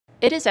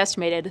It is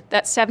estimated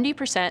that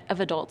 70% of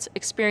adults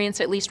experience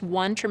at least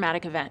one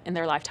traumatic event in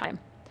their lifetime.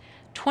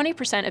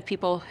 20% of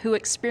people who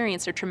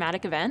experience a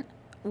traumatic event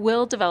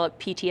will develop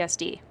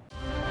PTSD.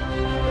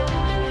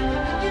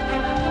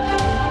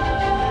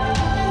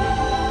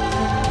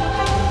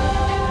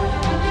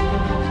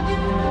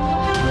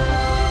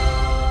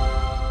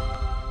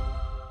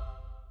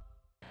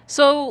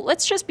 So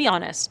let's just be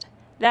honest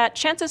that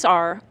chances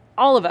are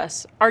all of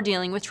us are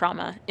dealing with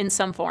trauma in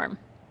some form.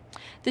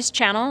 This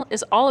channel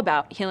is all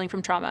about healing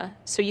from trauma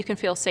so you can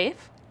feel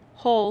safe,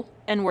 whole,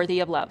 and worthy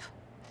of love.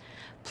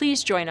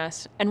 Please join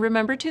us and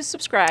remember to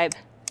subscribe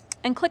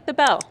and click the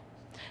bell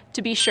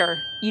to be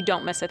sure you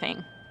don't miss a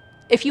thing.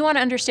 If you want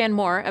to understand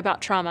more about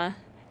trauma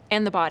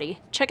and the body,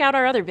 check out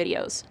our other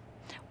videos.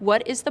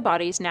 What is the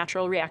body's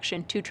natural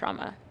reaction to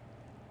trauma?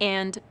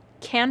 And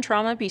can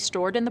trauma be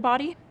stored in the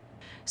body?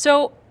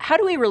 So how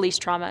do we release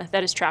trauma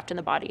that is trapped in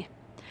the body?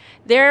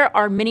 There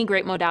are many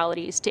great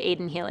modalities to aid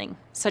in healing,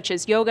 such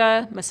as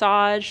yoga,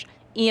 massage,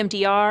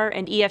 EMDR,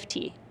 and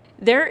EFT.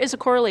 There is a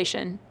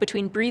correlation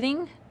between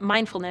breathing,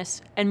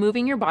 mindfulness, and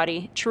moving your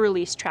body to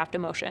release trapped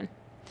emotion.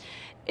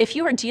 If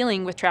you are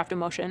dealing with trapped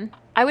emotion,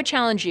 I would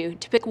challenge you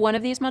to pick one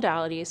of these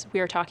modalities we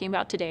are talking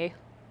about today,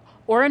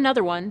 or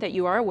another one that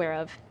you are aware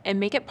of, and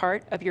make it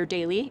part of your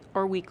daily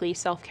or weekly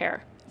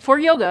self-care. For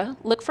yoga,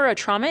 look for a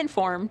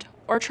trauma-informed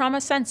or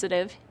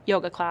trauma-sensitive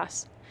yoga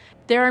class.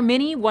 There are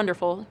many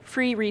wonderful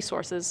free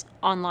resources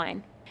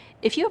online.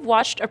 If you have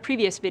watched a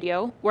previous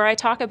video where I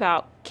talk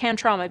about can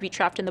trauma be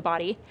trapped in the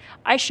body,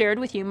 I shared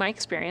with you my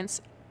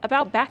experience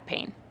about back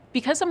pain.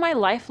 Because of my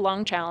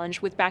lifelong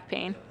challenge with back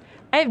pain,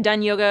 I have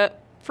done yoga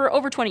for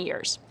over 20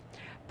 years,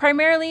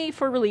 primarily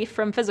for relief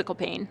from physical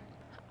pain.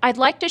 I'd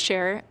like to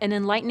share an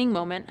enlightening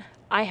moment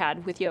I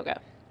had with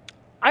yoga.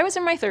 I was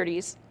in my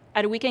 30s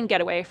at a weekend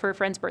getaway for a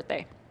friend's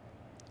birthday.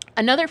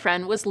 Another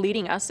friend was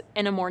leading us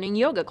in a morning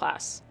yoga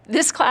class.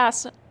 This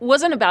class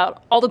wasn't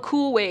about all the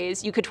cool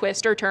ways you could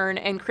twist or turn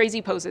and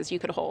crazy poses you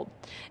could hold.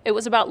 It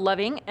was about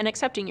loving and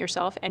accepting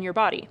yourself and your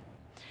body.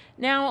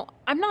 Now,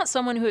 I'm not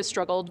someone who has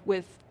struggled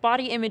with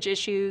body image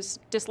issues,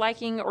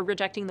 disliking or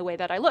rejecting the way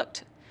that I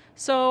looked.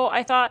 So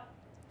I thought,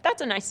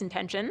 that's a nice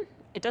intention.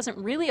 It doesn't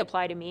really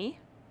apply to me,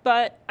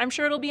 but I'm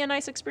sure it'll be a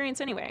nice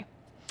experience anyway.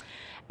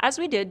 As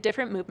we did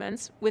different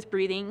movements with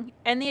breathing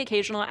and the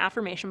occasional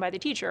affirmation by the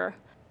teacher,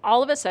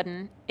 all of a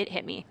sudden, it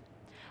hit me.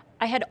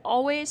 I had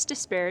always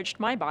disparaged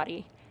my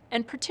body,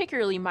 and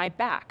particularly my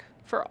back,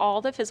 for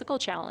all the physical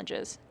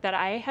challenges that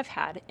I have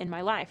had in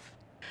my life.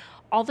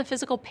 All the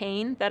physical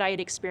pain that I had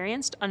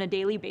experienced on a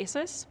daily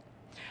basis.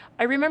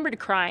 I remembered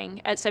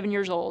crying at 7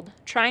 years old,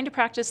 trying to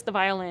practice the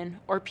violin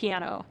or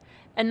piano,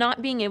 and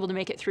not being able to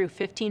make it through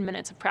 15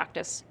 minutes of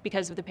practice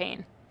because of the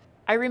pain.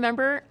 I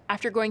remember,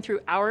 after going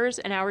through hours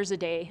and hours a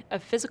day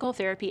of physical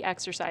therapy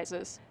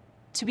exercises,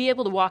 to be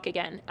able to walk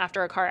again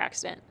after a car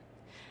accident,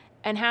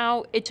 and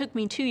how it took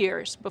me 2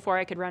 years before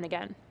I could run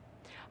again.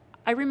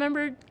 I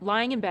remembered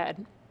lying in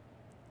bed,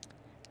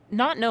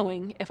 not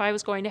knowing if I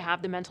was going to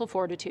have the mental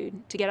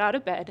fortitude to get out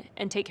of bed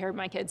and take care of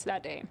my kids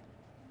that day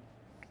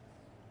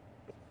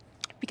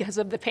because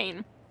of the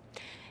pain.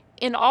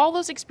 In all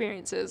those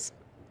experiences,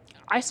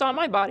 I saw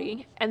my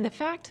body and the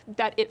fact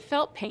that it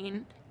felt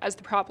pain as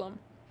the problem.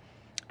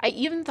 I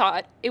even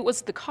thought it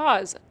was the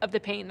cause of the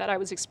pain that I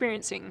was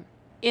experiencing.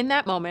 In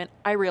that moment,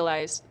 I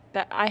realized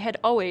that I had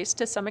always,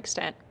 to some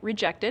extent,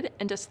 rejected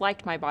and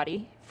disliked my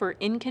body for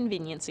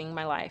inconveniencing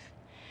my life,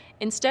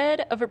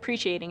 instead of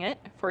appreciating it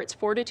for its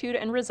fortitude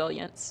and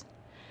resilience.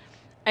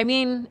 I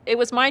mean, it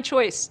was my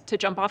choice to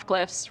jump off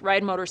cliffs,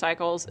 ride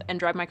motorcycles, and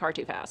drive my car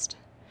too fast.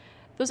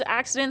 Those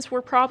accidents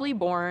were probably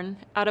born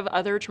out of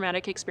other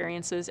traumatic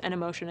experiences and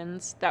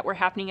emotions that were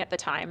happening at the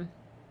time,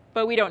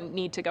 but we don't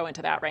need to go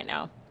into that right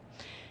now.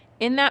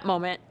 In that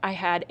moment, I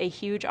had a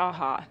huge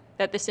aha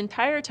that this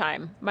entire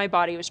time my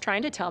body was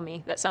trying to tell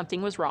me that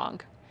something was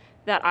wrong,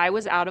 that I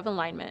was out of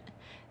alignment,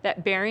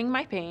 that bearing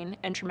my pain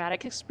and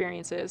traumatic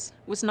experiences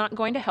was not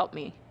going to help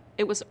me.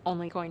 It was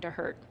only going to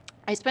hurt.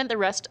 I spent the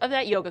rest of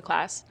that yoga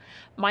class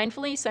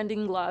mindfully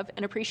sending love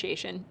and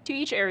appreciation to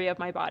each area of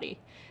my body,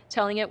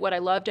 telling it what I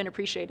loved and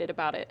appreciated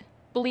about it.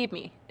 Believe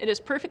me, it is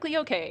perfectly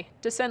okay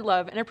to send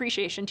love and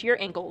appreciation to your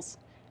ankles.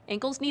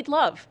 Ankles need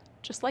love,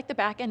 just like the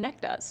back and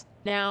neck does.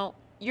 Now,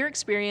 your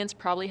experience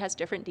probably has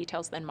different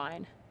details than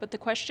mine, but the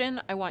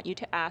question I want you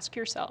to ask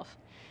yourself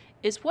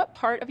is, what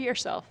part of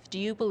yourself do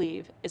you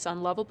believe is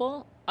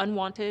unlovable,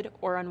 unwanted,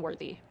 or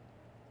unworthy?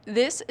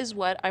 This is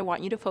what I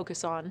want you to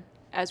focus on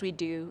as we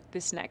do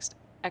this next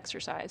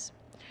exercise.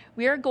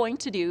 We are going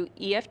to do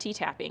EFT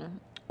tapping,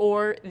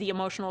 or the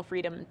emotional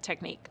freedom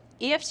technique.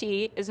 EFT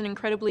is an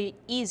incredibly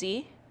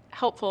easy,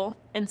 helpful,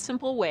 and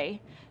simple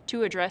way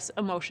to address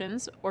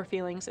emotions or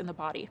feelings in the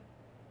body.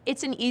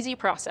 It's an easy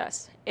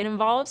process. It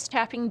involves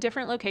tapping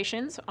different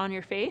locations on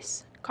your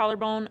face,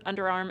 collarbone,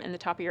 underarm, and the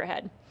top of your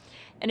head.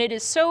 And it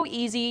is so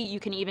easy, you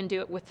can even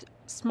do it with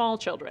small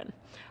children.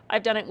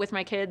 I've done it with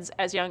my kids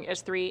as young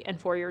as 3 and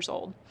 4 years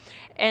old.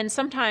 And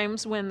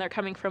sometimes when they're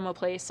coming from a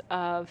place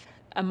of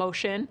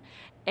emotion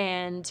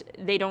and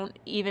they don't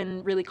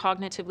even really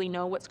cognitively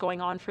know what's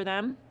going on for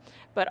them,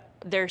 but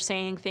they're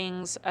saying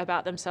things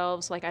about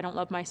themselves like, I don't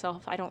love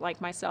myself, I don't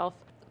like myself.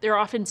 They're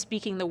often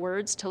speaking the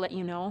words to let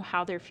you know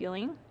how they're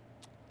feeling.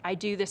 I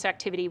do this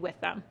activity with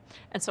them.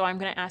 And so I'm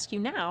going to ask you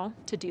now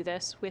to do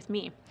this with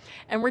me.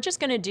 And we're just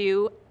going to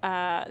do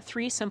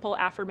 3 simple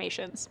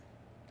affirmations.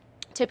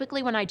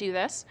 Typically when I do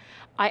this,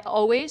 I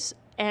always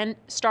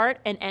start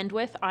and end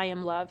with I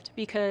am loved,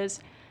 because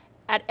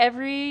at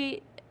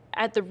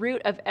the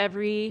root of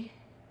every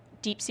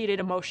deep-seated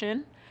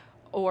emotion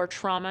or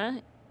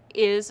trauma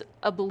is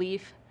a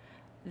belief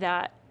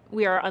that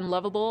we are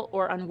unlovable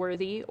or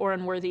unworthy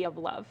of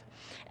love.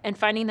 And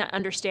finding that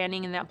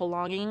understanding and that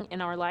belonging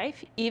in our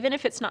life, even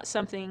if it's not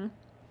something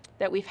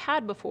that we've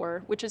had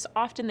before, which is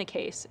often the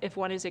case if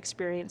one has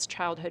experienced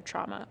childhood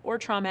trauma or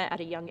trauma at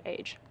a young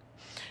age.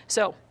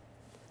 So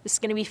this is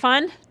going to be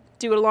fun.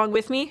 Do it along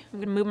with me. I'm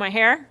going to move my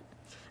hair.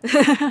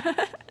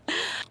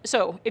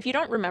 So if you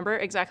don't remember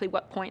exactly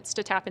what points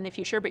to tap in the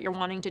future, but you're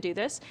wanting to do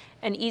this,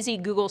 an easy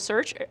Google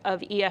search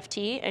of EFT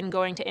and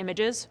going to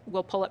images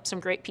will pull up some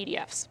great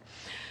PDFs.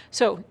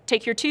 So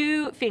take your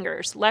 2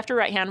 fingers, left or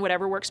right hand,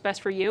 whatever works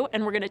best for you,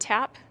 and we're going to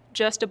tap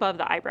just above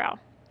the eyebrow.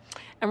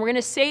 And we're going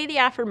to say the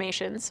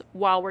affirmations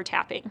while we're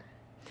tapping.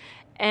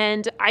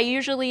 And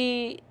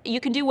you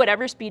can do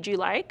whatever speed you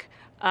like,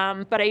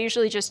 but I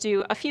usually just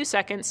do a few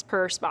seconds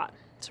per spot.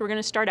 So we're going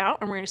to start out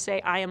and we're going to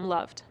say, I am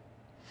loved.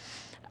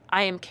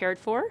 I am cared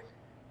for.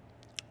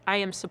 I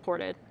am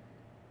supported.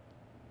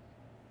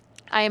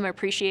 I am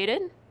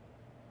appreciated.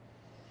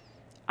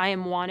 I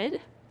am wanted.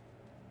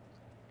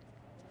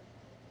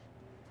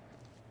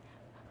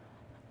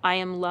 I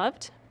am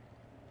loved.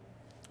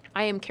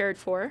 I am cared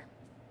for.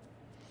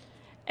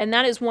 And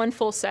that is one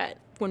full set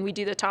when we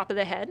do the top of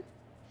the head.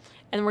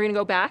 And we're going to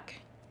go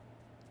back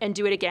and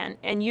do it again.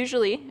 And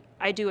usually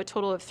I do a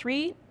total of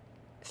three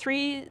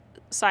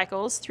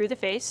cycles through the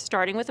face,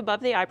 starting with above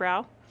the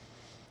eyebrow,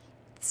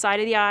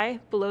 side of the eye,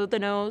 below the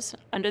nose,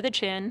 under the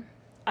chin,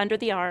 under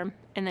the arm,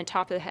 and then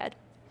top of the head.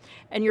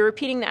 And you're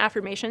repeating the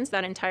affirmations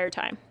that entire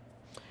time.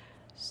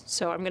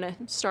 So I'm going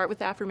to start with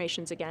the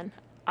affirmations again.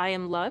 I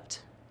am loved.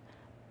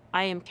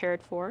 I am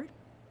cared for.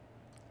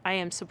 I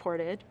am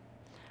supported.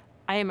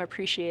 I am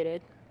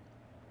appreciated.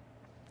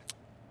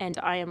 And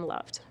I am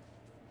loved.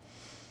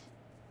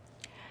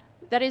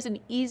 That is an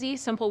easy,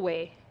 simple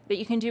way that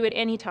you can do at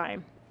any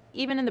time,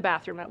 even in the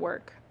bathroom at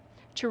work,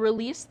 to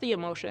release the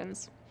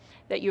emotions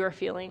that you are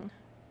feeling,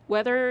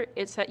 whether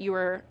it's that you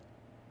are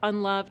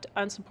unloved,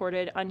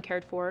 unsupported,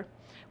 uncared for,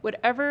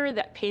 whatever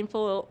that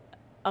painful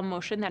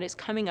emotion that is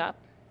coming up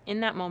in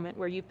that moment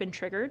where you've been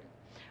triggered,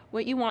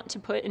 what you want to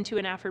put into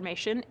an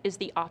affirmation is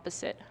the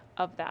opposite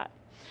of that.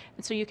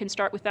 And so you can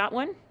start with that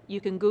one. You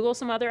can Google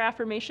some other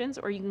affirmations,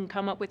 or you can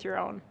come up with your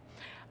own.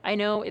 I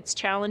know it's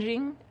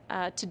challenging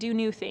to do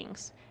new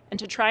things and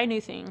to try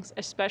new things,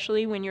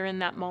 especially when you're in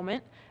that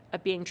moment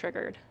of being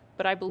triggered.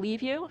 But I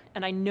believe you,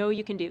 and I know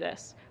you can do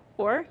this.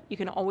 Or you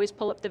can always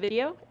pull up the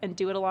video and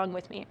do it along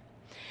with me.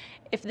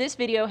 If this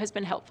video has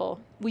been helpful,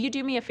 will you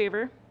do me a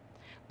favor?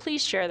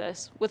 Please share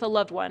this with a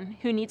loved one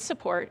who needs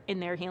support in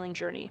their healing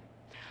journey.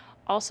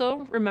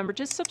 Also, remember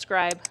to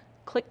subscribe,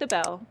 click the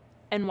bell,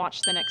 and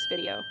watch the next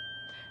video.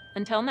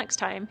 Until next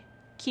time,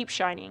 keep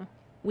shining.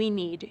 We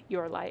need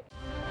your light.